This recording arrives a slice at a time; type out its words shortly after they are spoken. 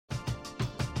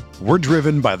We're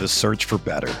driven by the search for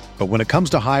better. But when it comes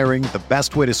to hiring, the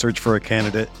best way to search for a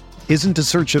candidate isn't to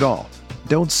search at all.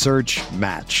 Don't search,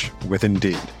 match with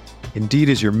Indeed. Indeed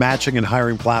is your matching and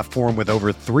hiring platform with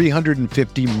over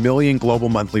 350 million global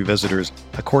monthly visitors,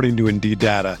 according to Indeed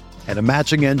data, and a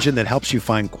matching engine that helps you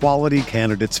find quality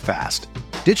candidates fast.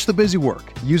 Ditch the busy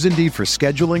work. Use Indeed for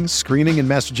scheduling, screening, and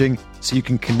messaging so you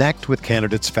can connect with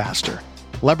candidates faster.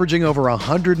 Leveraging over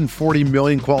 140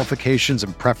 million qualifications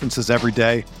and preferences every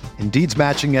day, Indeed's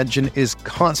matching engine is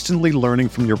constantly learning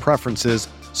from your preferences,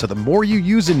 so the more you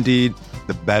use Indeed,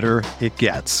 the better it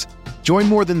gets. Join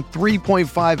more than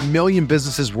 3.5 million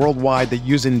businesses worldwide that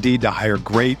use Indeed to hire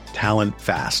great talent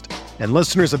fast. And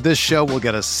listeners of this show will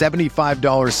get a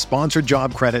 $75 sponsored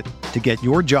job credit to get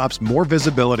your jobs more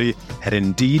visibility at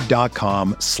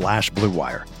Indeed.com/Blue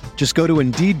Wire. Just go to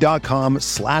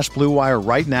Indeed.com/Blue Wire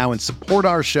right now and support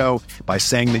our show by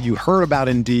saying that you heard about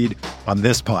Indeed on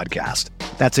this podcast.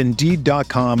 That's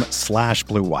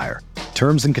Indeed.com/Blue Wire.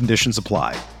 Terms and conditions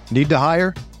apply. Need to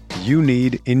hire? You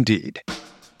need Indeed.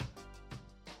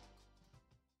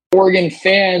 Oregon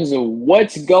fans,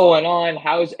 what's going on?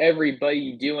 How's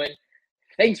everybody doing?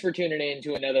 Thanks for tuning in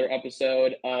to another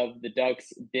episode of the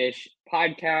Ducks Dish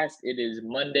podcast. It is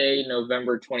Monday,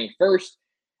 November 21st.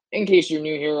 In case you're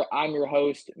new here, I'm your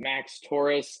host, Max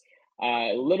Torres.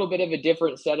 A little bit of a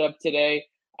different setup today.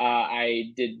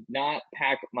 I did not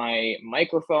pack my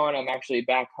microphone. I'm actually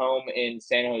back home in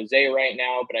San Jose right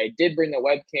now, but I did bring the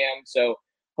webcam, so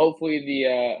hopefully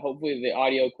the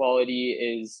audio quality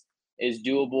is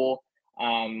doable,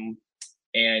 and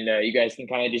you guys can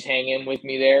kind of just hang in with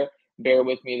me there, bear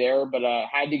with me there. But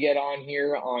had to get on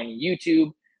here on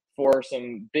YouTube for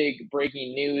some big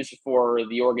breaking news for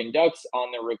the Oregon Ducks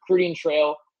on the recruiting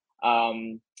trail.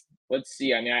 Let's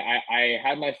see. I mean, I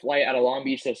had my flight out of Long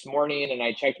Beach this morning, and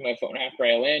I checked my phone after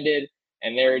I landed,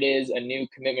 and there it is, a new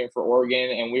commitment for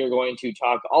Oregon, and we are going to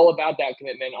talk all about that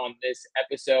commitment on this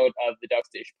episode of the Ducks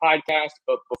Dish podcast.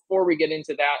 But before we get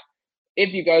into that,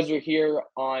 if you guys are here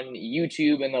on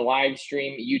YouTube and the live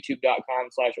stream,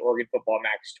 youtube.com/Oregon Football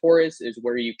Max Torres is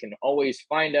where you can always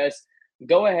find us.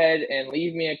 Go ahead and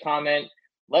leave me a comment.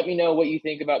 Let me know what you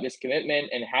think about this commitment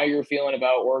and how you're feeling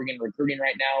about Oregon recruiting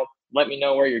right now. Let me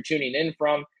know where you're tuning in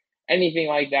from. Anything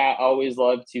like that. I always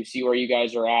love to see where you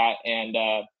guys are at and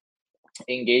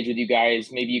engage with you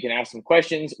guys. Maybe you can ask some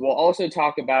questions. We'll also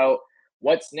talk about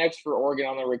what's next for Oregon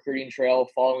on the recruiting trail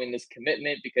following this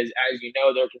commitment, because as you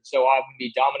know, there can so often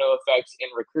be domino effects in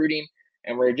recruiting,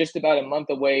 and we're just about a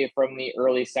month away from the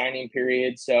early signing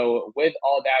period. So with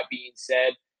all that being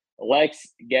said,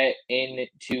 let's get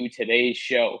into today's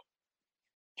show.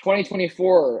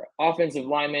 2024 offensive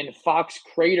lineman Fox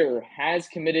Crater has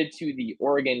committed to the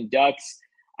Oregon Ducks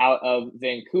out of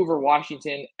Vancouver,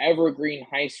 Washington, Evergreen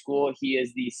High School. He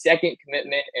is the second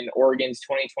commitment in Oregon's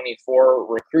 2024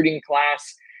 recruiting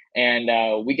class, and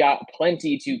we got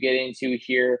plenty to get into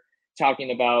here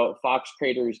talking about Fox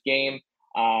Crater's game.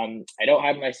 I don't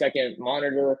have my second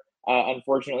monitor,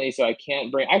 unfortunately, so I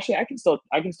can't bring. Actually, I can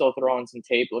still throw on some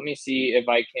tape. Let me see if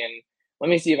I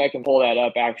can pull that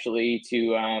up actually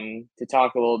to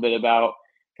talk a little bit about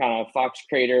kind of Fox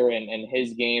Crater and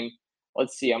his game.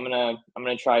 Let's see. I'm gonna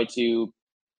try to.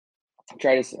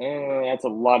 That's a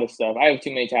lot of stuff. I have too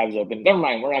many tabs open. Never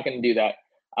mind. We're not gonna do that.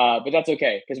 But that's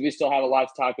okay because we still have a lot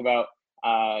to talk about.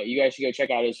 You guys should go check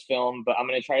out his film. But I'm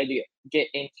gonna try to get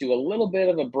into a little bit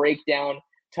of a breakdown.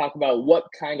 Talk about what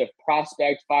kind of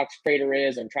prospect Fox Crater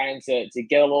is. I'm trying to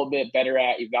get a little bit better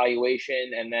at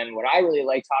evaluation. And then what I really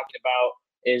like talking about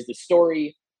is the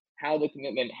story, how the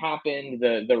commitment happened,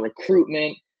 the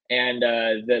recruitment, and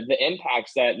the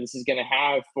impacts that this is going to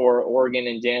have for Oregon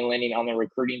and Dan Lanning on the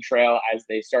recruiting trail as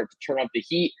they start to turn up the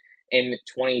heat in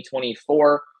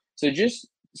 2024. So just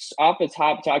off the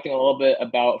top, talking a little bit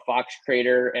about Fox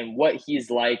Crater and what he's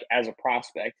like as a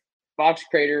prospect. Fox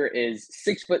Crater is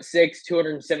 6'6",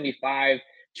 275,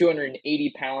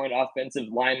 280-pound offensive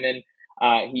lineman.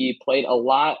 He played a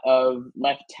lot of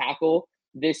left tackle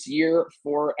this year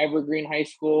for Evergreen High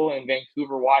School in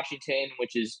Vancouver, Washington,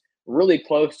 which is really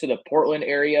close to the Portland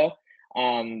area.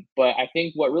 But I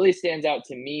think what really stands out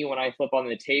to me when I flip on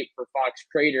the tape for Fox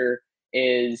Crater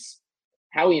is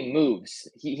how he moves.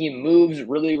 He moves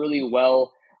really, really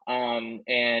well.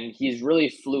 And he's really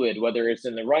fluid, whether it's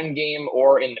in the run game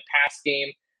or in the pass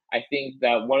game. I think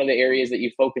that one of the areas that you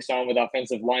focus on with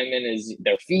offensive linemen is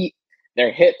their feet,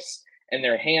 their hips, and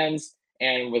their hands.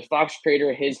 And with Fox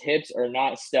Crater, his hips are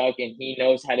not stuck, and he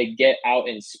knows how to get out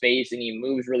in space, and he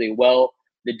moves really well.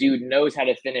 The dude knows how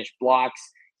to finish blocks.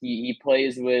 He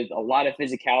plays with a lot of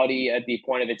physicality at the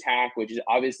point of attack, which is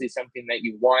obviously something that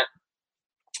you want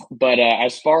But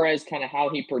as far as kind of how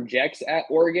he projects at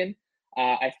Oregon,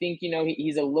 I think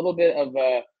he's a little bit of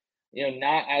a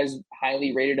not as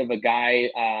highly rated of a guy.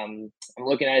 I'm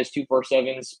looking at his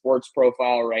 247 sports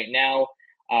profile right now.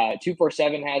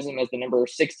 247 has him as the number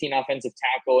 16 offensive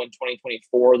tackle in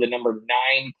 2024, the number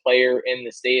 9 player in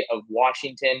the state of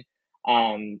Washington.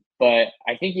 But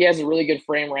I think he has a really good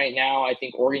frame right now. I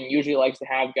think Oregon usually likes to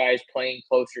have guys playing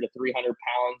closer to 300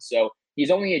 pounds. So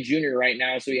he's only a junior right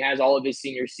now. So he has all of his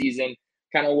senior season.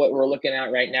 Kind of what we're looking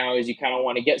at right now is you kind of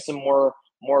want to get some more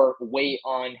weight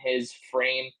on his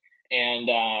frame. And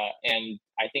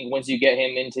I think once you get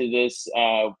him into this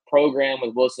program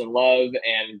with Wilson Love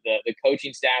and the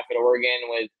coaching staff at Oregon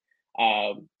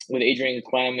with Adrian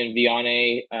Clem and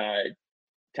Vianney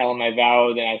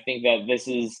Talamaiva, then I think that this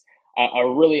is a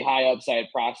really high upside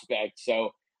prospect.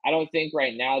 So I don't think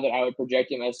right now that I would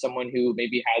project him as someone who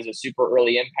maybe has a super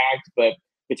early impact, but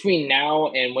between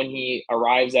now and when he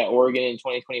arrives at Oregon in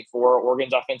 2024,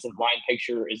 Oregon's offensive line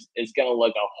picture is going to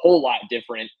look a whole lot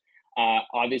different.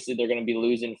 Obviously, they're going to be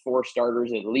losing 4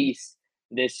 starters at least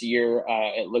this year,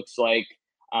 it looks like.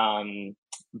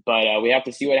 But we have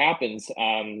to see what happens.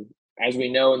 As we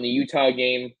know, in the Utah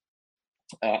game,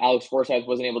 Alex Forsyth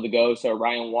wasn't able to go, so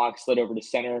Ryan Walk slid over to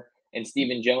center, and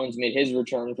Stephen Jones made his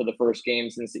return for the first game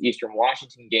since the Eastern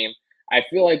Washington game. I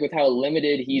feel like with how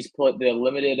limited he's put, the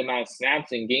limited amount of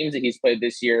snaps and games that he's played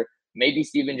this year, maybe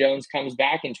Stephen Jones comes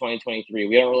back in 2023.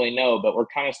 We don't really know, but we're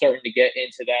kind of starting to get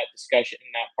into that discussion in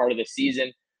that part of the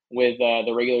season with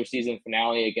the regular season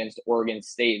finale against Oregon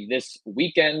State this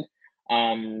weekend.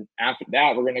 After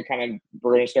that, we're going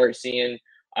to start seeing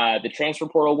the transfer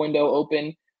portal window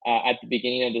open at the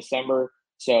beginning of December.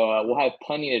 So we'll have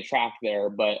plenty to track there.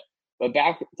 But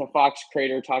back to Fox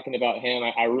Crater, talking about him,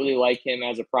 I really like him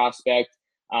as a prospect.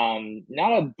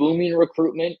 Not a booming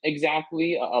recruitment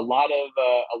exactly. A lot of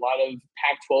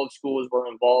Pac-12 schools were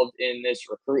involved in this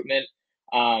recruitment.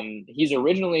 He's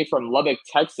originally from Lubbock,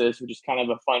 Texas, which is kind of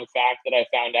a fun fact that I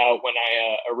found out when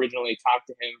I originally talked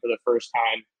to him for the first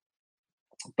time.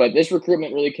 But this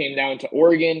recruitment really came down to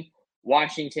Oregon,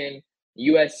 Washington,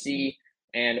 USC,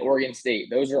 and Oregon State.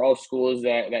 Those are all schools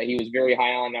that he was very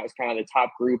high on. That was kind of the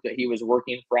top group that he was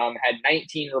working from. Had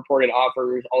 19 reported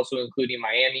offers, also including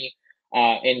Miami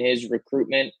in his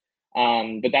recruitment.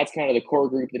 But that's kind of the core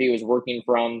group that he was working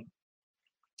from.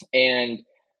 And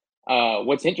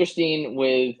what's interesting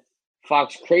with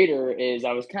Fox Crater is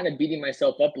I was kind of beating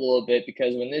myself up a little bit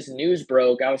because when this news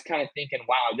broke, I was kind of thinking,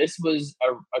 wow, this was a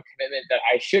commitment that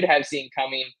I should have seen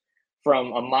coming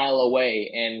from a mile away.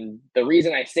 And the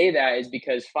reason I say that is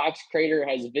because Fox Crater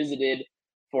has visited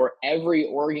for every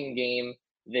Oregon game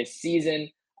this season.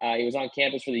 He was on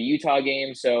campus for the Utah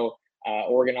game. So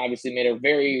Oregon obviously made a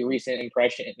very recent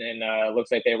impression, and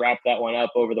looks like they wrapped that one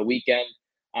up over the weekend.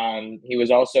 He was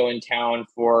also in town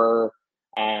for,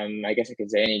 I guess I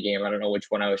could say any game. I don't know which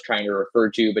one I was trying to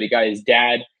refer to, but he got his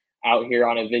dad out here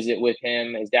on a visit with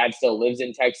him. His dad still lives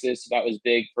in Texas, so that was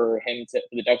big for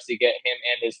the Ducks to get him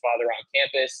and his father on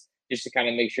campus, just to kind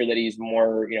of make sure that he's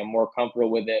more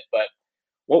comfortable with it. But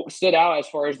what stood out as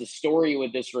far as the story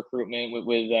with this recruitment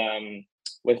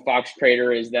with Fox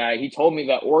Crater is that he told me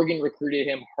that Oregon recruited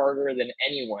him harder than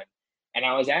anyone. And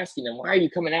I was asking him, why are you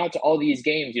coming out to all these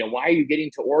games? Why are you getting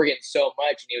to Oregon so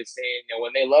much? And he was saying,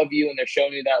 when they love you and they're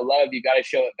showing you that love, you got to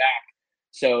show it back.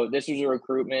 So this was a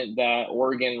recruitment that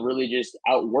Oregon really just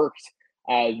outworked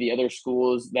the other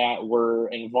schools that were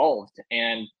involved.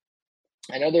 And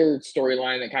another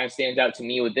storyline that kind of stands out to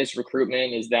me with this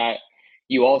recruitment is that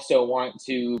you also want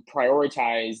to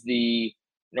prioritize the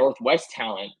Northwest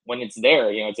talent when it's there.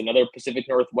 It's another Pacific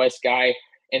Northwest guy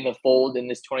in the fold in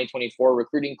this 2024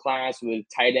 recruiting class, with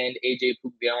tight end AJ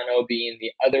Pugliano being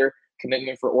the other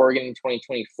commitment for Oregon in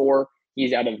 2024.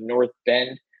 He's out of North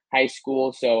Bend High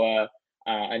School. So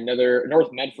another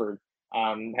North Medford.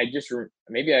 I think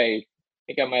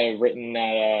I might have written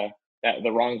that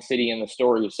the wrong city in the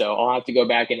story. So I'll have to go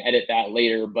back and edit that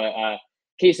later. But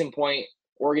case in point,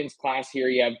 Oregon's class here,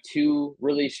 you have 2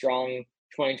 really strong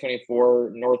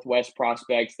 2024 Northwest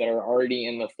prospects that are already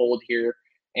in the fold here.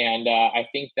 And I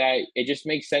think that it just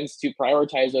makes sense to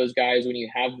prioritize those guys when you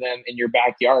have them in your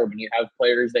backyard, when you have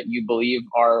players that you believe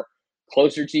are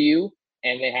closer to you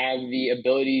and they have the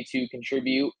ability to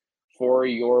contribute for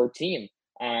your team,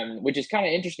 which is kind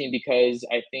of interesting because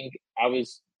I think I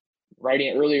was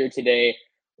writing earlier today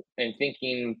and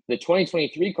thinking the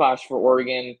 2023 class for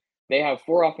Oregon, they have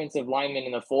 4 offensive linemen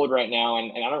in the fold right now.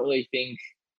 And I don't really think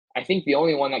 – I think the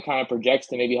only one that kind of projects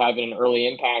to maybe having an early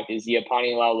impact is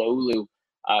Iapani Laulaulu.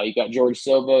 You got George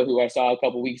Silva, who I saw a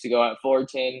couple weeks ago at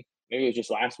Fullerton. Maybe it was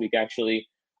just last week, actually.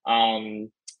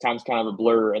 time's kind of a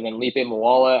blur. And then Lipe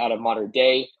Moala out of Mater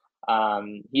Dei.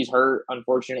 He's hurt,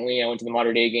 unfortunately. I went to the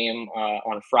Mater Dei game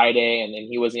on Friday, and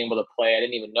he wasn't able to play. I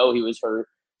didn't even know he was hurt.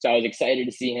 So I was excited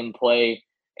to see him play,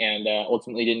 and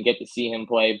ultimately didn't get to see him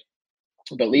play.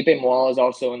 But Lipe Moala is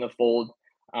also in the fold.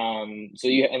 And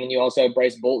then you also have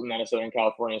Bryce Bolton out of Southern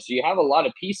California. So you have a lot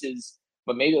of pieces,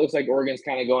 but maybe it looks like Oregon's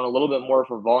kind of going a little bit more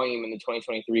for volume in the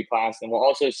 2023 class. And we'll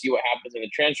also see what happens in the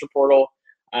transfer portal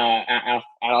at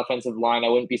offensive line. I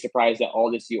wouldn't be surprised at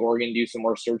all to see Oregon do some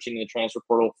more searching in the transfer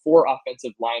portal for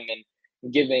offensive linemen,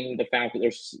 given the fact that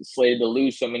they're slated to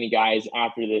lose so many guys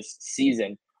after this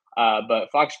season.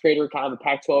 But Fox Crater, kind of a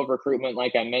Pac-12 recruitment,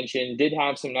 like I mentioned, did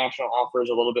have some national offers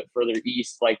a little bit further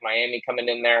east, like Miami coming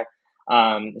in there.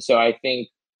 So I think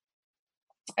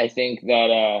this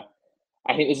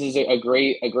is a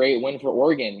great win for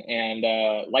Oregon. And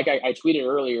like I tweeted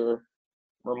earlier,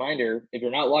 reminder, if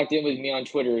you're not locked in with me on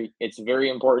Twitter, it's very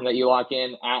important that you lock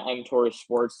in at mTorres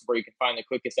Sports, where you can find the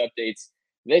quickest updates.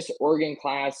 This Oregon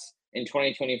class in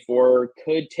 2024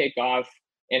 could take off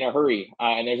in a hurry.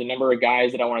 And there's a number of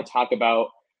guys that I want to talk about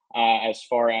as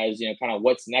far as, kind of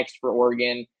what's next for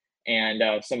Oregon,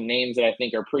 and some names that I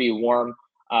think are pretty warm.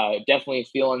 Definitely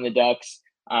feeling the Ducks.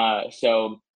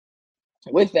 So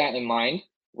with that in mind,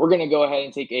 we're going to go ahead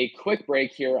and take a quick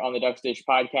break here on the Ducks Dish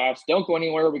podcast. Don't go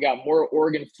anywhere. We got more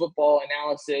Oregon football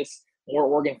analysis, more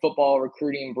Oregon football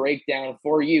recruiting breakdown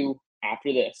for you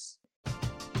after this.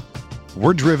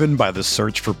 We're driven by the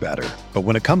search for better. But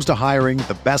when it comes to hiring,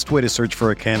 the best way to search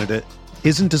for a candidate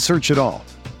isn't to search at all.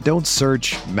 Don't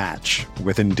search, match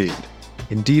with Indeed.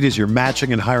 Indeed is your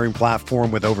matching and hiring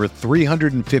platform with over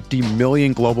 350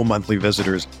 million global monthly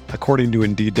visitors, according to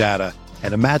Indeed data,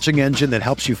 and a matching engine that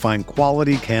helps you find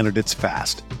quality candidates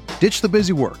fast. Ditch the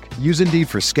busy work. Use Indeed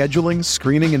for scheduling,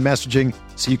 screening, and messaging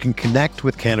so you can connect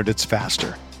with candidates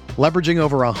faster. Leveraging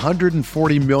over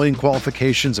 140 million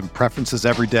qualifications and preferences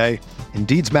every day,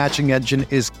 Indeed's matching engine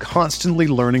is constantly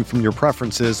learning from your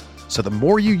preferences, so the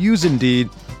more you use Indeed,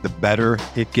 the better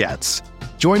it gets.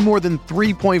 Join more than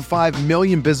 3.5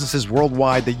 million businesses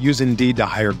worldwide that use Indeed to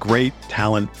hire great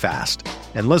talent fast.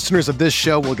 And listeners of this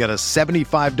show will get a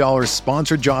 $75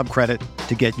 sponsored job credit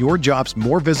to get your jobs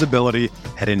more visibility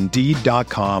at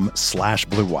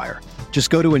Indeed.com/Blue Wire. Just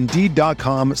go to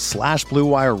Indeed.com/Blue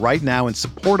Wire right now and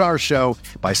support our show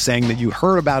by saying that you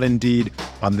heard about Indeed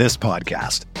on this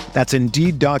podcast. That's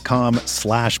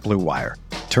Indeed.com/Blue Wire.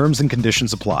 Terms and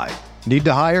conditions apply. Need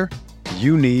to hire?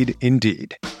 You need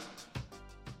Indeed.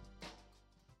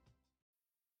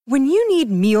 When you need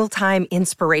mealtime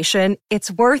inspiration,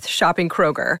 it's worth shopping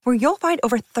Kroger, where you'll find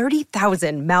over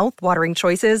 30,000 mouth-watering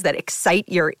choices that excite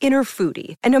your inner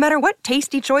foodie. And no matter what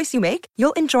tasty choice you make,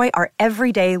 you'll enjoy our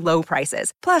everyday low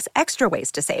prices, plus extra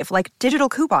ways to save, like digital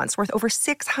coupons worth over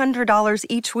 $600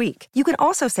 each week. You can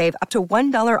also save up to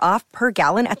 $1 off per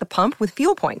gallon at the pump with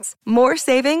fuel points. More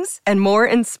savings and more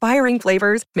inspiring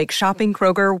flavors make shopping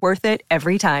Kroger worth it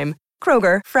every time.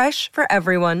 Kroger, fresh for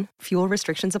everyone. Fuel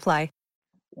restrictions apply.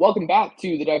 Welcome back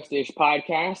to the Ducks Dish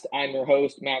podcast. I'm your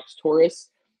host, Max Torres.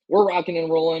 We're rocking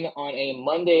and rolling on a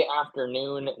Monday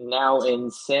afternoon now in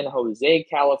San Jose,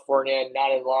 California,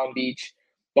 not in Long Beach,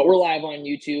 but we're live on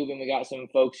YouTube, and we got some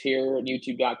folks here at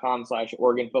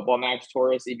youtube.com/Oregon Football Max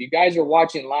Torres. If you guys are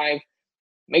watching live,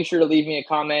 make sure to leave me a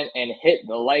comment and hit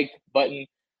the like button.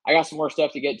 I got some more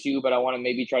stuff to get to, but I want to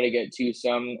maybe try to get to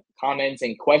some comments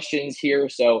and questions here.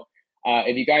 So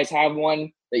if you guys have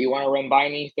one that you want to run by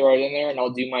me, throw it in there, and I'll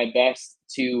do my best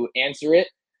to answer it.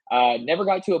 Never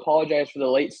got to apologize for the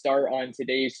late start on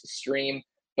today's stream,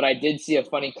 but I did see a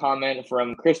funny comment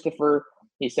from Christopher.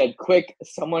 He said, "Quick,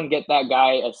 someone get that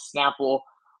guy a Snapple."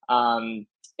 And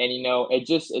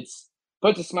it's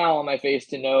puts a smile on my face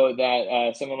to know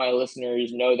that some of my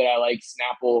listeners know that I like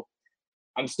Snapple.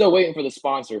 I'm still waiting for the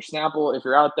sponsor. Snapple, if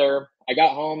you're out there, I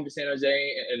got home to San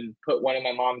Jose and put one in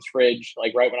my mom's fridge,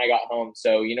 like right when I got home.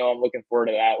 So, I'm looking forward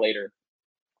to that later.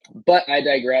 But I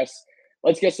digress.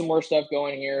 Let's get some more stuff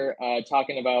going here,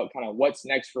 talking about kind of what's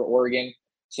next for Oregon.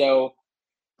 So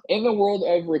in the world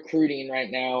of recruiting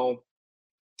right now,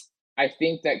 I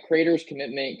think that Crater's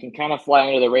commitment can kind of fly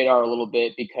under the radar a little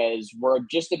bit, because we're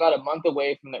just about a month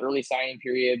away from the early signing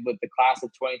period with the class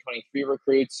of 2023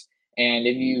 recruits. And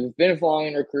if you've been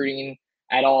following recruiting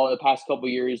at all in the past couple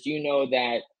of years, you know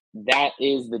that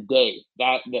is the day,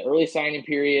 that the early signing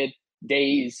period,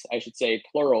 days, I should say,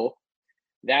 plural,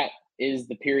 that is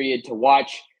the period to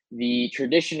watch. The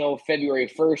traditional February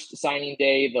 1st signing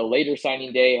day, the later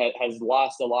signing day, has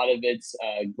lost a lot of its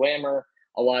glamour,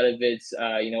 a lot of its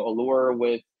allure,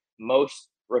 with most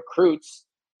recruits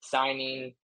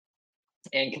signing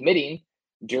and committing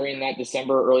during that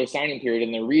December early signing period.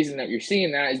 And the reason that you're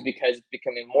seeing that is because it's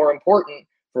becoming more important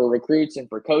for recruits and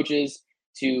for coaches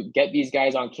to get these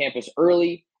guys on campus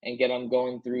early and get them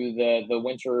going through the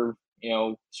winter,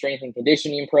 strength and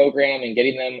conditioning program and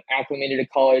getting them acclimated to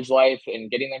college life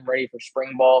and getting them ready for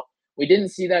spring ball. We didn't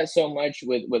see that so much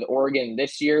with Oregon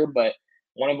this year, but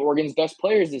one of Oregon's best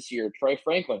players this year, Troy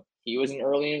Franklin, he was an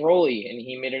early enrollee and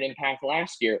he made an impact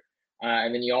last year.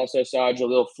 And then you also saw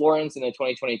Jaleel Florence in the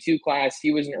 2022 class.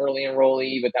 He was an early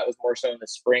enrollee, but that was more so in the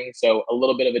spring. So a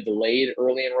little bit of a delayed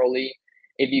early enrollee,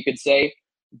 if you could say.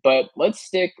 But let's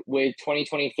stick with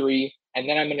 2023. And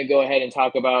then I'm going to go ahead and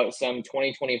talk about some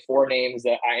 2024 names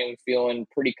that I am feeling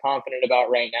pretty confident about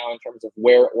right now in terms of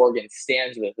where Oregon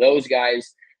stands with those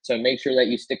guys. So make sure that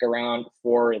you stick around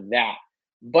for that.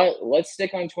 But let's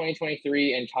stick on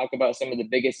 2023 and talk about some of the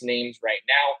biggest names right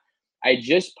now. I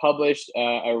just published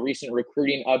a recent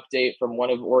recruiting update from one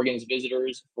of Oregon's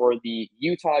visitors for the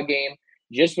Utah game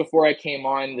just before I came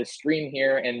on the stream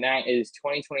here, and that is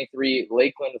 2023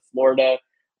 Lakeland, Florida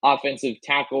offensive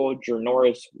tackle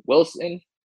Janoris Wilson.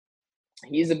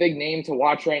 He's a big name to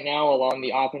watch right now along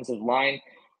the offensive line.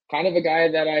 Kind of a guy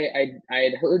that I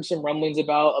had heard some rumblings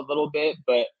about a little bit,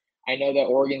 but I know that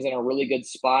Oregon's in a really good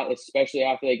spot, especially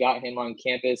after they got him on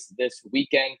campus this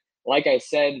weekend. Like I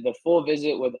said, the full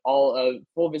visit recap with all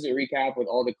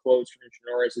the quotes from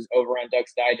Janoris is over on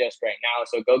Ducks Digest right now.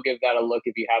 So go give that a look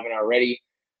if you haven't already.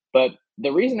 But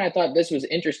the reason I thought this was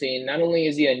interesting, not only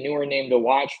is he a newer name to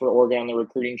watch for Oregon on the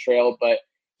recruiting trail, but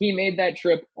he made that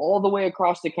trip all the way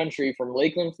across the country from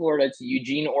Lakeland, Florida to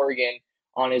Eugene, Oregon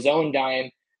on his own dime,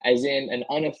 as in an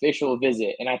unofficial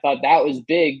visit. And I thought that was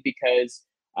big because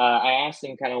I asked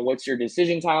him kind of what's your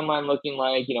decision timeline looking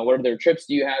like? What other trips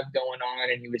do you have going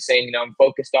on? And he was saying, I'm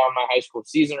focused on my high school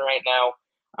season right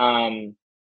now.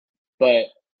 But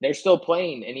they're still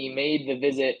playing. And he made the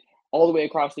visit all the way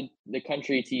across the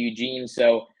country to Eugene.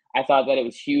 So I thought that it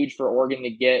was huge for Oregon to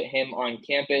get him on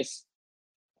campus.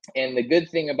 And the good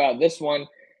thing about this one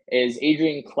is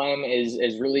Adrian Clem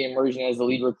is really emerging as the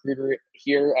lead recruiter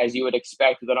here, as you would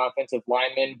expect with an offensive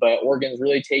lineman. But Oregon's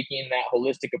really taking that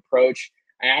holistic approach.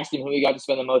 I asked him who he got to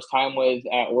spend the most time with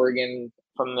at Oregon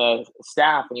from the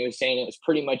staff, and he was saying it was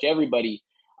pretty much everybody.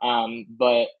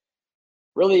 But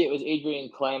really, it was Adrian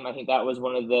Clem. I think that was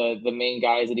one of the main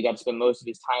guys that he got to spend most of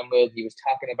his time with. He was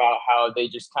talking about how they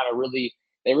just kind of really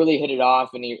hit it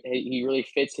off, and he really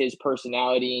fits his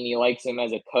personality, and he likes him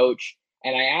as a coach.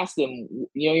 And I asked him,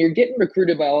 you're getting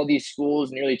recruited by all these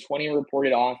schools, nearly 20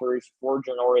 reported offers for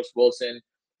Janoris Wilson.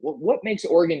 What makes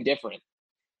Oregon different?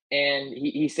 And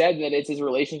he said that it's his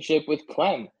relationship with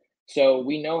Clem. So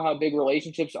we know how big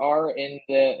relationships are in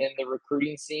the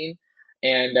recruiting scene.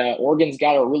 And Oregon's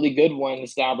got a really good one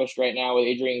established right now with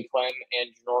Adrian Clem and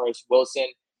Janoris Wilson.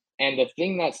 And the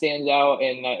thing that stands out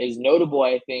and that is notable,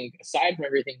 I think, aside from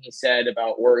everything he said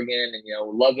about Oregon and,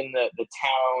 loving the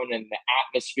town and the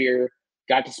atmosphere,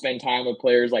 got to spend time with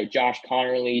players like Josh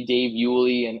Connerly, Dave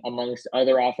Yulee, and amongst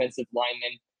other offensive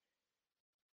linemen.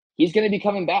 He's going to be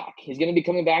coming back. He's going to be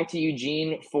coming back to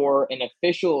Eugene for an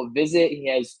official visit. He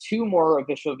has 2 more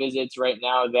official visits right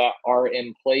now that are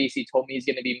in place. He told me he's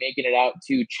going to be making it out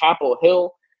to Chapel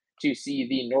Hill to see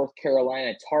the North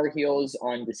Carolina Tar Heels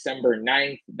on December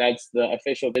 9th. That's the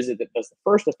official visit. That's the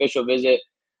first official visit.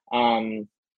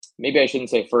 Maybe I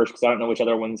shouldn't say first because I don't know which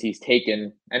other ones he's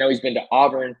taken. I know he's been to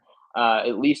Auburn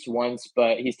at least once,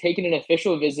 but he's taken an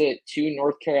official visit to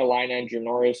North Carolina.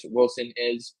 Janoris Wilson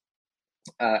is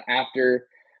after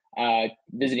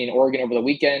visiting Oregon over the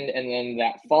weekend. And then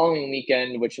that following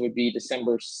weekend, which would be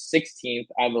December 16th,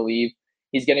 I believe,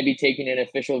 he's going to be taking an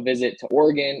official visit to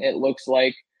Oregon, it looks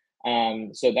like.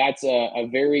 So that's a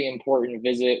very important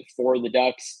visit for the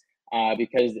Ducks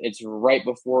because it's right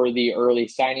before the early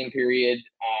signing period.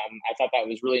 I thought that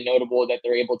was really notable that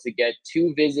they're able to get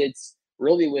 2 visits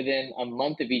really within a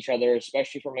month of each other,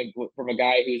 especially from a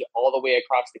guy who's all the way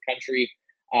across the country.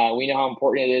 We know how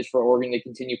important it is for Oregon to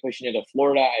continue pushing it to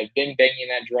Florida. I've been banging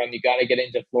that drum. You got to get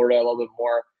into Florida a little bit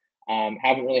more.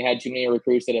 Haven't really had too many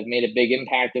recruits that have made a big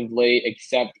impact of late,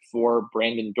 except for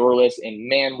Brandon Dorlus. And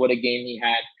man, what a game he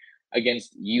had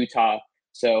against Utah.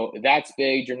 So that's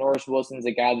big. Janoris Wilson's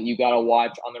a guy that you got to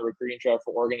watch on the recruiting trail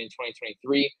for Oregon in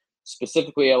 2023,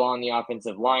 specifically along the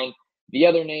offensive line. The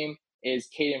other name is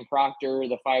Caden Proctor,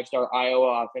 the 5-star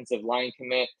Iowa offensive line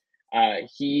commit.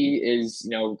 He is,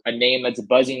 a name that's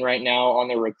buzzing right now on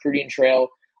the recruiting trail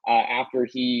after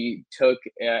he took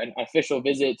an official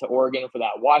visit to Oregon for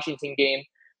that Washington game.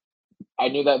 I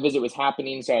knew that visit was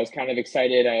happening, so I was kind of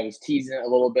excited. I was teasing it a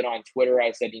little bit on Twitter.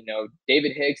 I said,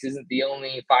 David Hicks isn't the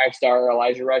only 5-star.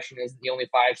 Elijah Rushing isn't the only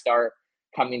 5-star.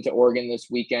 coming to Oregon this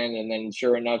weekend. And then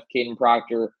sure enough, Kadyn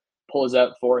Proctor pulls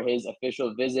up for his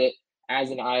official visit as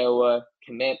an Iowa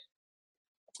commit.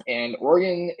 And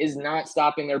Oregon is not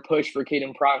stopping their push for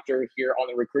Kadyn Proctor here on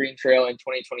the recruiting trail in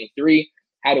 2023.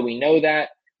 How do we know that?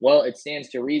 Well, it stands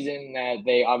to reason that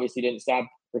they obviously didn't stop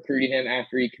recruiting him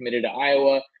after he committed to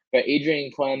Iowa. But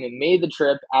Adrian Klemm made the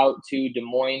trip out to Des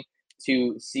Moines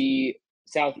to see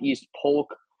Southeast Polk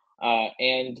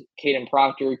and Kadyn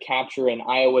Proctor capture an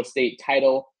Iowa State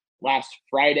title last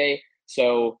Friday.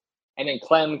 And then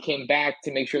Klemm came back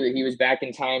to make sure that he was back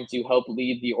in time to help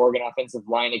lead the Oregon offensive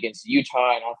line against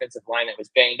Utah, an offensive line that was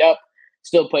banged up.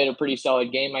 Still played a pretty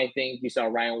solid game, I think. You saw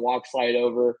Ryan Walk slide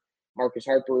over. Marcus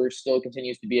Harper still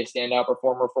continues to be a standout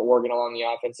performer for Oregon along the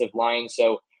offensive line.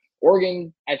 So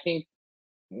Oregon, I think,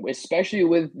 especially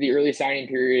with the early signing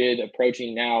period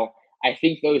approaching now, I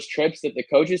think those trips that the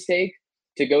coaches take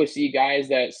to go see guys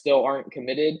that still aren't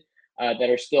committed, that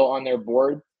are still on their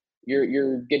board,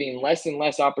 you're getting less and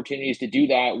less opportunities to do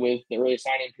that with the early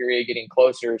signing period getting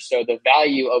closer. So the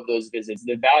value of those visits,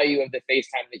 the value of the face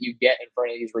time that you get in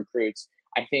front of these recruits,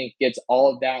 I think gets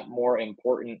all of that more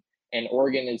important. And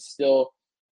Oregon is still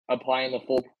applying the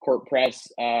full court press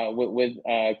with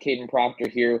Kadyn Proctor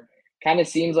here. Kind of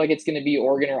seems like it's going to be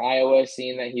Oregon or Iowa,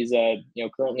 seeing that he's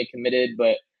currently committed.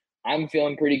 But I'm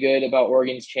feeling pretty good about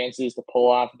Oregon's chances to pull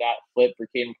off that flip for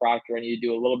Kadyn Proctor. I need to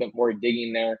do a little bit more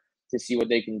digging there to see what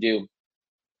they can do.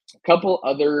 A couple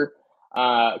other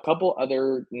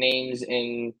names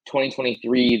in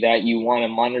 2023 that you want to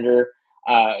monitor.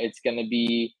 It's going to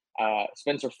be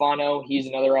Spencer Fano. He's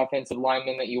another offensive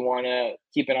lineman that you want to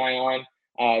keep an eye on.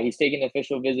 He's taking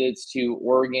official visits to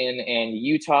Oregon and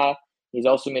Utah. He's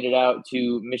also made it out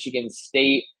to Michigan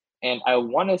State. And I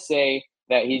want to say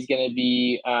that he's going to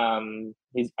be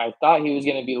I thought he was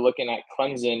going to be looking at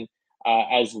Clemson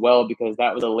as well, because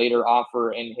that was a later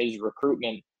offer in his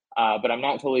recruitment. But I'm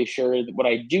not totally sure. What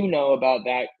I do know about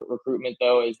that recruitment,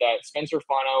 though, is that Spencer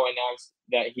Fano announced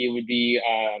that he would be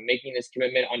making this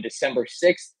commitment on December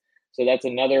 6th. So that's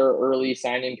another early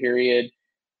signing period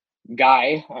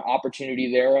guy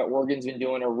opportunity there. Oregon's been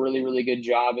doing a really, really good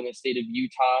job in the state of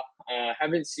Utah.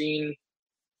 Haven't seen.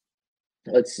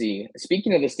 Let's see.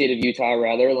 Speaking of the state of Utah,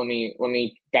 let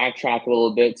me backtrack a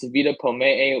little bit. Tavita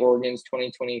Pomee, Oregon's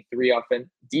 2023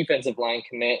 defensive line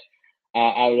commit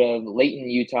out of Layton,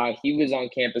 Utah. He was on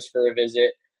campus for a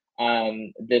visit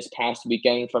this past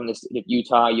weekend from the state of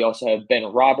Utah. You also have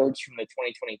Ben Roberts from the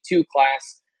 2022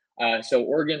 class. So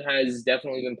Oregon has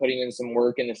definitely been putting in some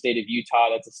work in the state of Utah.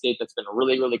 That's a state that's been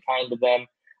really, really kind to them.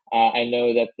 I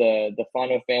know that the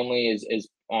Fano family is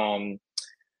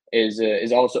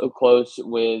also close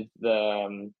with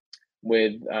the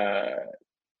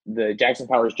Jackson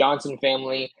Powers Johnson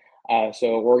family.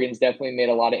 So Oregon's definitely made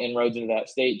a lot of inroads into that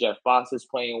state. Jeff Foss is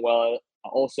playing well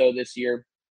also this year.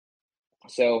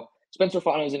 So Spencer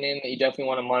Fano is a name that you definitely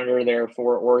want to monitor there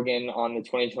for Oregon on the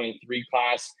 2023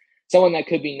 class. Someone that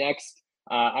could be next.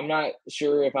 I'm not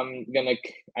sure if I'm gonna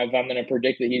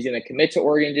predict that he's gonna commit to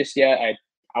Oregon just yet.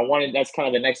 That's kind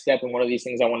of the next step, and one of these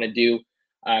things I want to do.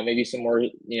 Maybe some more,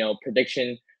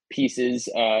 prediction pieces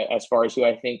as far as who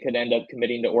I think could end up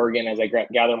committing to Oregon as I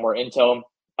gather more intel.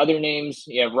 Other names,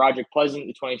 you have Roderick Pleasant,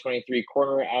 the 2023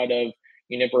 corner out of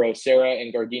Junipero Serra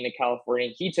in Gardena, California.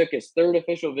 He took his third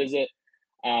official visit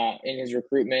in his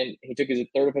recruitment. He took his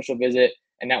third official visit,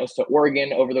 and that was to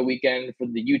Oregon over the weekend for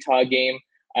the Utah game.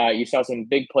 You saw some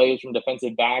big plays from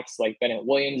defensive backs like Bennett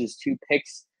Williams, his 2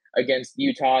 picks against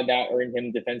Utah that earned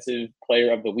him Defensive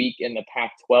Player of the Week in the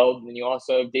Pac-12. And you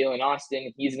also have Dalen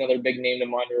Austin. He's another big name to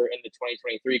monitor in the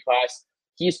 2023 class.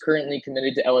 He's currently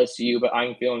committed to LSU, but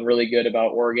I'm feeling really good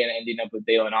about Oregon ending up with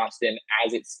Dalen Austin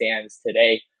as it stands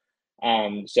today.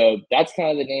 So that's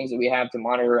kind of the names that we have to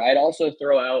monitor. I'd also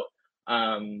throw out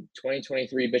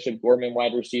 2023 Bishop Gorman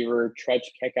wide receiver Trek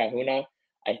Kekahuna.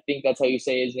 I think that's how you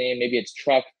say his name. Maybe it's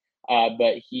Trek,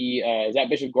 but he is at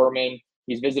Bishop Gorman.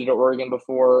 He's visited Oregon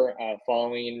before,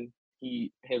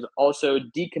 he has also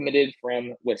decommitted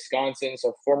from Wisconsin,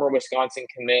 so former Wisconsin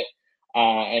commit,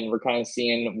 and we're kind of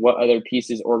seeing what other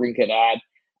pieces Oregon could add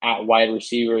at wide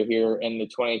receiver here in the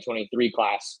 2023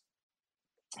 class.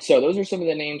 So those are some of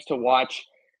the names to watch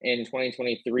in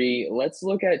 2023. Let's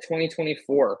look at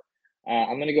 2024.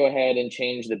 I'm going to go ahead and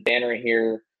change the banner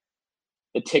here,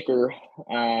 the ticker,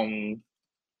 and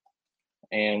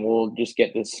we'll just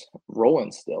get this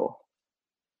rolling still.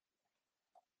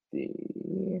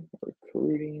 The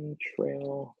recruiting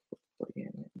trail for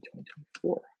Oregon in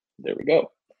 2024. There we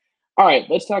go. All right,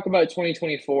 let's talk about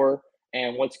 2024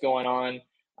 and what's going on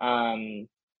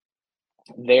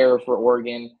there for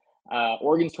Oregon.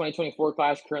 Oregon's 2024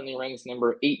 class currently ranks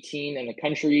number 18 in the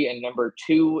country and number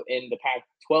 2 in the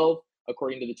Pac-12,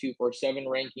 according to the 247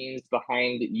 rankings,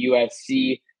 behind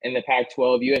USC in the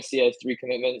Pac-12. USC has 3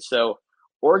 commitments, so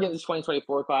Oregon's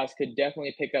 2024 class could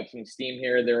definitely pick up some steam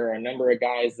here. There are a number of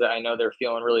guys that I know they're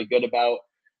feeling really good about,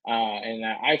 and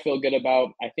that I feel good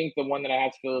about. I think the one that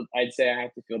I'd say I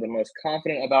have to feel the most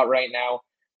confident about right now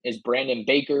is Brandon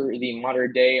Baker, the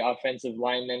modern day offensive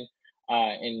lineman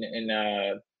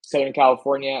in Southern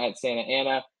California at Santa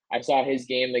Ana. I saw his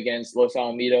game against Los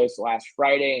Alamitos last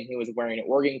Friday, and he was wearing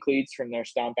Oregon cleats from their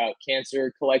Stomp Out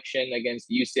Cancer collection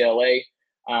against UCLA.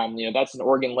 That's an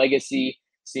Oregon legacy,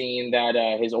 seeing that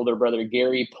his older brother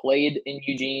Gary played in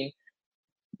Eugene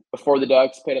before the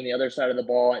Ducks, played on the other side of the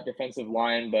ball at defensive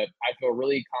line. But I feel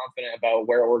really confident about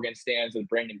where Oregon stands with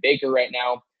Brandon Baker right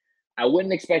now. I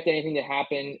wouldn't expect anything to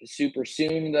happen super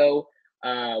soon, though.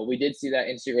 We did see that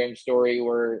Instagram story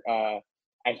where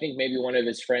I think maybe one of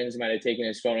his friends might have taken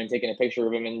his phone and taken a picture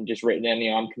of him and just written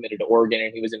in, I'm committed to Oregon,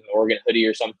 and he was in an Oregon hoodie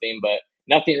or something. But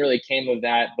nothing really came of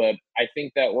that. But I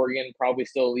think that Oregon probably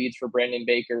still leads for Brandon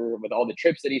Baker with all the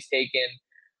trips that he's taken.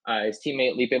 His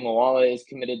teammate Lipe Moala is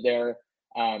committed there.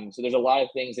 So there's a lot of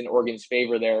things in Oregon's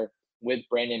favor there with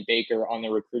Brandon Baker on the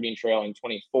recruiting trail in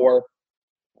 24.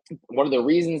 One of the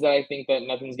reasons that I think that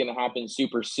nothing's going to happen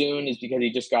super soon is because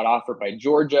he just got offered by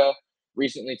Georgia,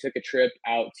 recently took a trip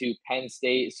out to Penn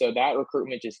State. So that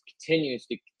recruitment just continues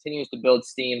to build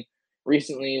steam.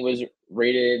 Recently was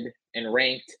rated and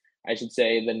ranked, I should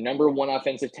say, the number 1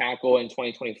 offensive tackle in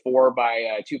 2024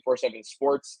 by 247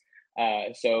 Sports.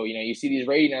 So, you see these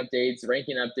rating updates,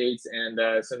 ranking updates,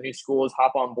 and some new schools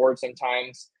hop on board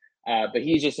sometimes. But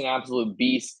he's just an absolute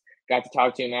beast. Got to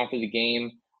talk to him after the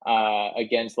game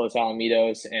against Los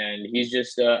Alamitos, and he's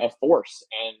just a force,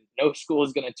 and no school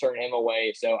is going to turn him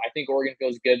away. So I think Oregon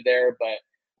feels good there, but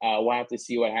we'll have to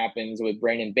see what happens with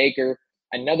Brandon Baker.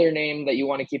 Another name that you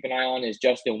want to keep an eye on is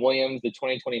Justin Williams, the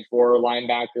 2024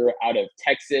 linebacker out of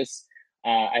Texas.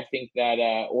 I think that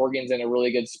Oregon's in a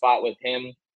really good spot with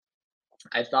him.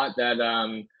 I thought that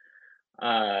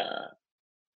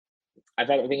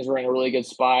things were in a really good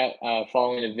spot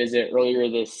following a visit earlier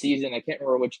this season. I can't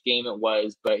remember which game it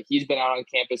was, but he's been out on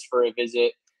campus for a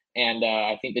visit, and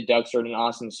I think the Ducks are in an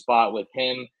awesome spot with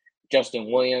him,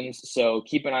 Justin Williams. So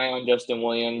keep an eye on Justin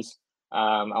Williams.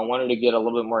 I wanted to get a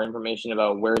little bit more information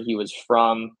about where he was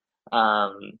from.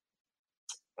 Let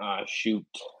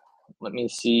me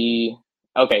see.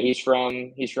 Okay, he's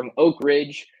from Oak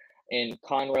Ridge in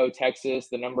Conroe, Texas,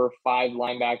 the number 5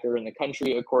 linebacker in the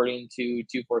country, according to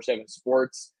 247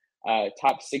 Sports,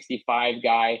 top 65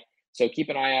 guy. So keep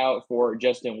an eye out for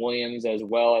Justin Williams as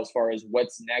well as far as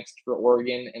what's next for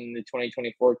Oregon in the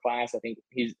 2024 class. I think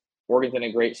Oregon's in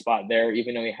a great spot there,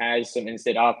 even though he has some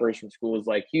in-state offers from schools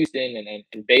like Houston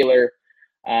and Baylor.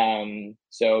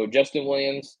 So Justin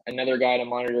Williams, another guy to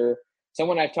monitor.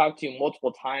 Someone I've talked to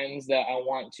multiple times that I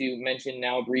want to mention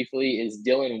now briefly is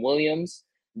Dylan Williams,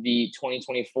 the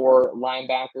 2024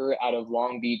 linebacker out of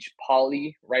Long Beach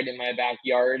Poly, right in my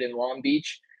backyard in Long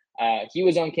Beach. He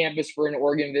was on campus for an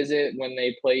Oregon visit when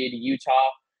they played Utah.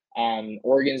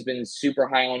 Oregon's been super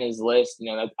high on his list.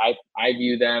 I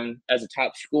view them as a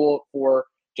top school for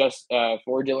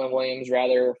Dylan Williams,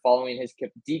 rather, following his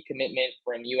decommitment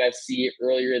from USC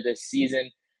earlier this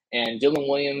season. And Dylan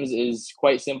Williams is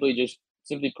quite simply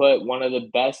put, one of the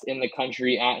best in the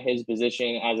country at his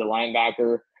position as a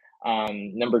linebacker.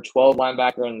 Number 12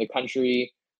 linebacker in the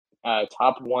country,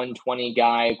 top 120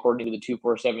 guy, according to the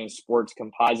 247 Sports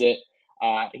composite.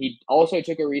 He also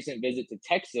took a recent visit to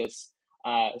Texas.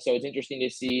 So it's interesting to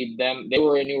see them. They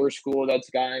were a newer school that's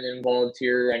gotten involved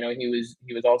here. I know he was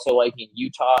also liking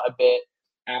Utah a bit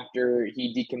after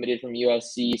he decommitted from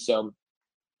USC. So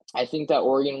I think that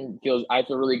I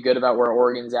feel really good about where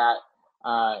Oregon's at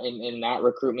in that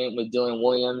recruitment with Dylan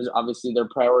Williams. Obviously, they're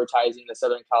prioritizing the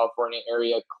Southern California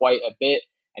area quite a bit,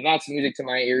 and that's music to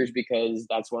my ears because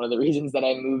that's one of the reasons that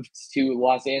I moved to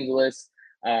Los Angeles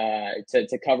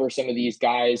to cover some of these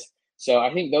guys. So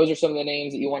I think those are some of the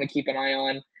names that you want to keep an eye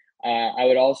on. I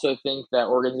would also think that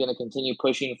Oregon's going to continue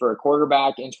pushing for a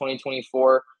quarterback in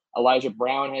 2024. Elijah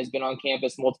Brown has been on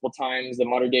campus multiple times, the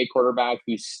modern-day quarterback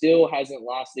who still hasn't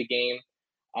lost a game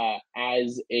at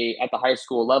the high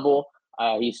school level.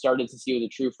 He started to see as a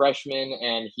true freshman,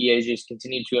 and he has just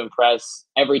continued to impress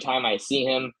every time I see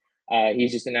him.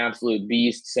 He's just an absolute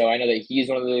beast. So I know that he's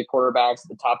one of the quarterbacks at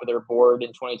the top of their board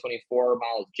in 2024.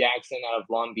 Miles Jackson out of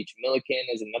Long Beach Millikan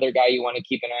is another guy you want to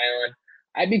keep an eye on.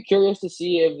 I'd be curious to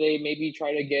see if they maybe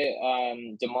try to get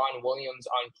Damon Williams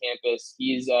on campus.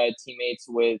 He's teammates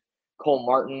with Cole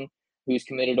Martin who's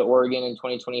committed to Oregon in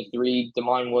 2023.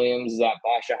 Damon Williams is at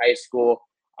Basha High School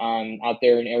out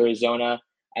there in Arizona.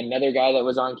 Another guy that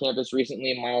was on campus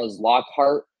recently, Miles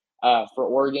Lockhart, for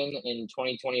Oregon in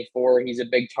 2024. He's a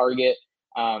big target.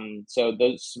 So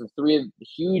those some three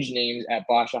huge names at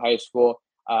Basha High School.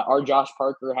 Our Josh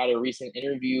Parker had a recent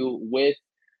interview with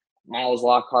Miles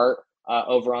Lockhart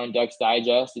over on Ducks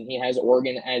Digest, and he has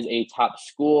Oregon as a top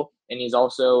school, and he's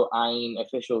also eyeing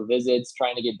official visits,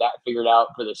 trying to get that figured out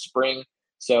for the spring.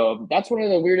 So that's one of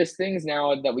the weirdest things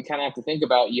now that we kind of have to think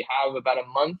about. You have about a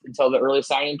month until the early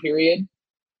signing period,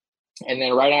 and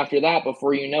then right after that,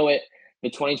 before you know it, the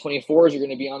 2024s are going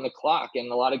to be on the clock.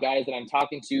 And a lot of guys that I'm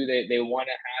talking to, they want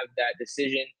to have that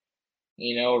decision,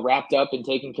 wrapped up and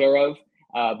taken care of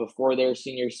before their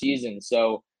senior season.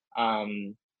 So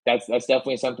that's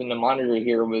definitely something to monitor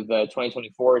here with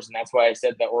 2024s. And that's why I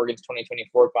said that Oregon's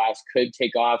 2024 class could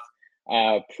take off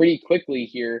pretty quickly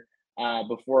here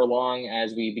before long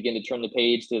as we begin to turn the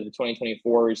page to the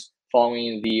 2024s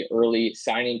following the early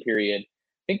signing period. I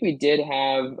think we did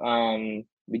have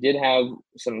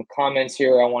some comments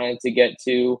here I wanted to get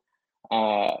to.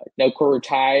 No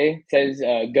Korutai says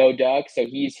go Ducks, so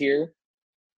he's here.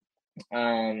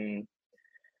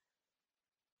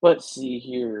 Let's see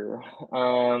here.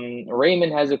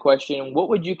 Raymond has a question. What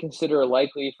would you consider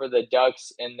likely for the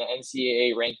Ducks in the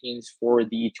NCAA rankings for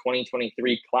the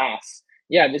 2023 class?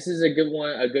 Yeah, this is a good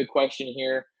one, a good question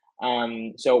here.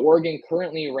 So Oregon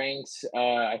currently ranks,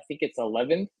 I think it's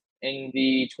 11th in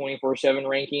the 24/7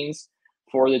 rankings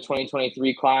for the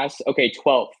 2023 class. Okay,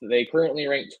 12th. They currently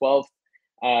rank 12th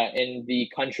in the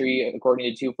country,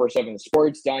 according to 247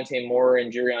 Sports. Dante Moore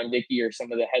and Jurion Dickey are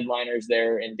some of the headliners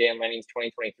there in Dan Lanning's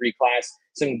 2023 class.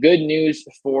 Some good news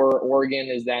for Oregon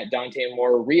is that Dante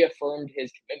Moore reaffirmed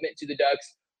his commitment to the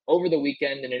Ducks over the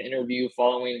weekend in an interview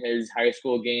following his high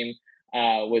school game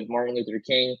with Martin Luther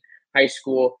King High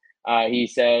School. He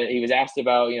said he was asked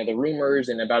about the rumors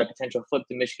and about a potential flip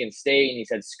to Michigan State, and he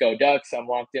said, "Go Ducks! I'm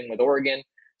locked in with Oregon."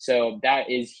 So that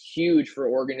is huge for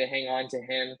Oregon to hang on to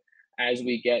him as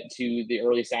we get to the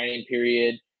early signing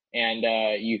period. And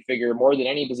you figure more than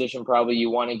any position, probably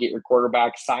you want to get your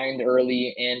quarterback signed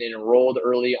early and enrolled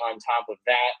early on top of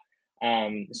that.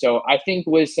 So I think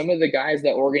with some of the guys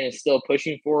that Oregon is still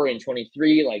pushing for in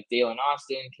 23, like Dalen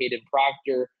Austin, Caden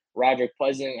Proctor, Roderick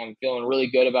Pleasant, I'm feeling really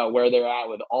good about where they're at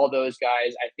with all those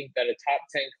guys. I think that a top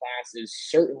 10 class is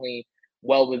certainly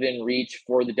well within reach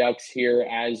for the Ducks here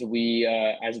as we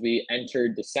enter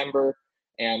December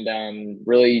and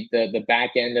really the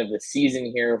back end of the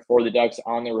season here for the Ducks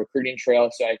on the recruiting trail.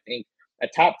 So I think a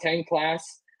top 10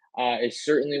 class is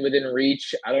certainly within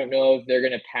reach. I don't know if they're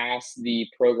going to pass the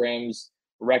program's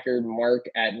record mark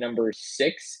at number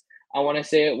 6. I want to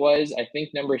say it was. I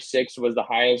think number 6 was the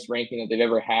highest ranking that they've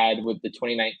ever had with the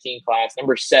 2019 class.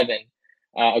 Number 7,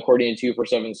 according to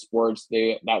 247 Sports,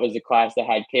 that was the class that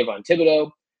had Kayvon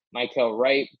Thibodeau, Michael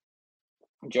Wright,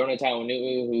 Jonah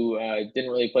Taunu'u, who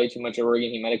didn't really play too much at Oregon.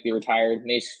 He medically retired.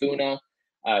 Mace Funa,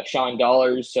 Sean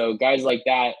Dollars. So guys like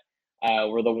that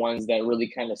were the ones that really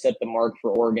kind of set the mark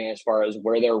for Oregon as far as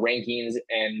where their rankings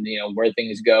and where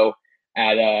things go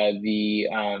at the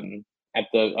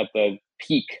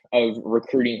peak of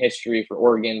recruiting history for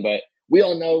Oregon. But we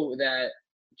all know that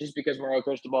just because Mario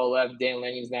Cristobal left, Dan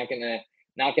Lanning's not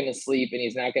gonna sleep, and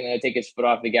he's not gonna take his foot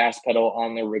off the gas pedal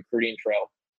on the recruiting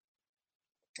trail.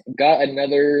 Got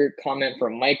another comment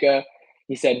from Micah.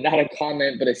 He said, not a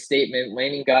comment, but a statement.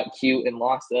 Lanning got cute and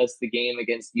lost us the game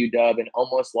against UW and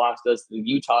almost lost us the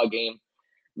Utah game.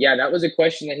 Yeah, that was a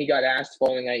question that he got asked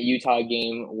following that Utah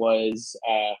game was,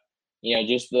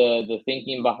 just the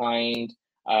thinking behind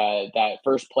that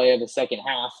first play of the second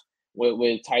half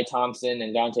with Ty Thompson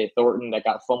and Dante Thornton that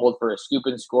got fumbled for a scoop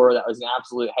and score. That was an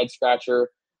absolute head scratcher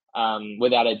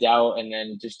without a doubt. And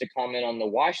then just to comment on the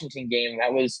Washington game,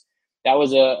 that was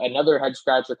another head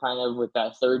scratcher kind of with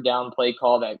that third down play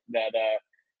call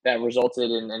that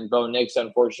resulted in Bo Nix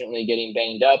unfortunately getting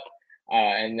banged up.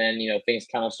 And then, things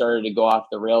kind of started to go off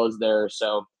the rails there.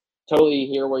 So totally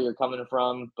hear where you're coming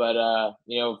from. But,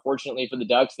 fortunately for the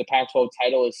Ducks, the Pac-12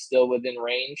 title is still within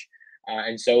range.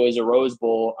 And so is a Rose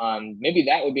Bowl. Maybe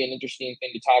that would be an interesting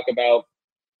thing to talk about.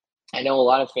 I know a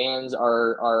lot of fans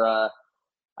are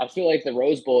I feel like the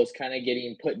Rose Bowl is kind of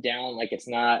getting put down like it's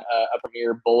not a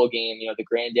premier bowl game, the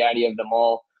granddaddy of them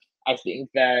all. I think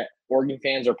that Oregon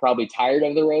fans are probably tired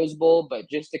of the Rose Bowl, but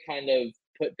just to kind of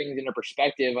put things into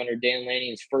perspective under Dan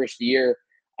Lanning's first year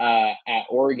at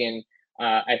Oregon,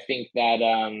 I think that,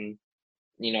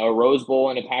 a Rose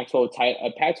Bowl and a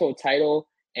Pac-12 title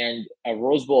and a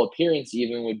Rose Bowl appearance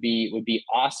even would be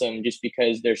awesome just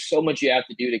because there's so much you have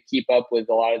to do to keep up with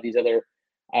a lot of these other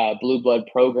blue blood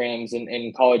programs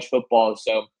in college football.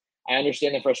 So I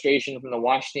understand the frustration from the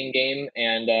Washington game,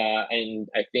 and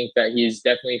I think that he's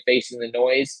definitely facing the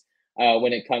noise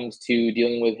when it comes to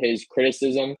dealing with his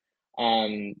criticism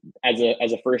as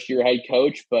a first year head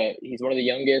coach. But he's one of the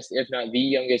youngest, if not the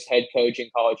youngest, head coach in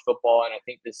college football, and I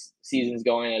think this season's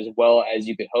going as well as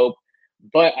you could hope.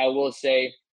 But I will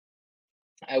say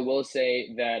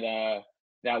that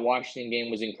that Washington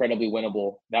game was incredibly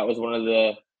winnable. That was one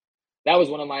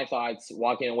of my thoughts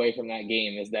walking away from that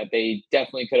game, is that they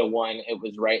definitely could have won. It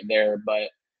was right there. But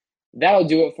that'll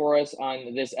do it for us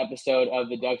on this episode of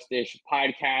the Ducks Dish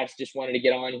podcast. Just wanted to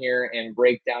get on here and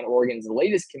break down Oregon's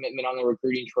latest commitment on the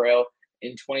recruiting trail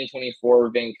in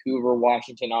 2024, Vancouver,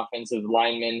 Washington offensive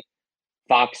lineman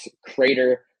Fox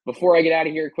Crater. Before I get out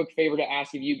of here, quick favor to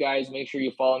ask of you guys: make sure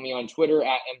you follow me on Twitter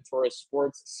at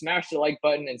mtorresports. Smash the like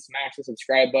button and smash the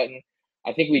subscribe button.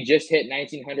 I think we just hit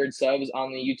 1,900 subs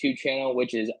on the YouTube channel,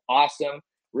 which is awesome.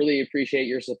 Really appreciate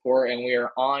your support, and we are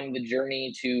on the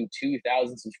journey to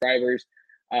 2,000 subscribers.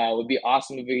 Would be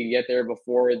awesome if we could get there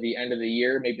before the end of the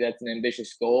year. Maybe that's an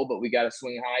ambitious goal, but we got to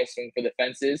swing high, swing for the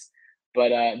fences. But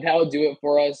that'll do it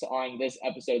for us on this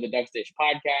episode of the Ducks Dish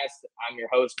podcast. I'm your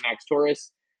host, Max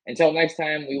Torres. Until next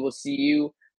time, we will see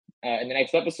you in the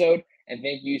next episode. And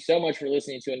thank you so much for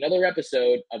listening to another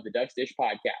episode of the Ducks Dish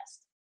podcast.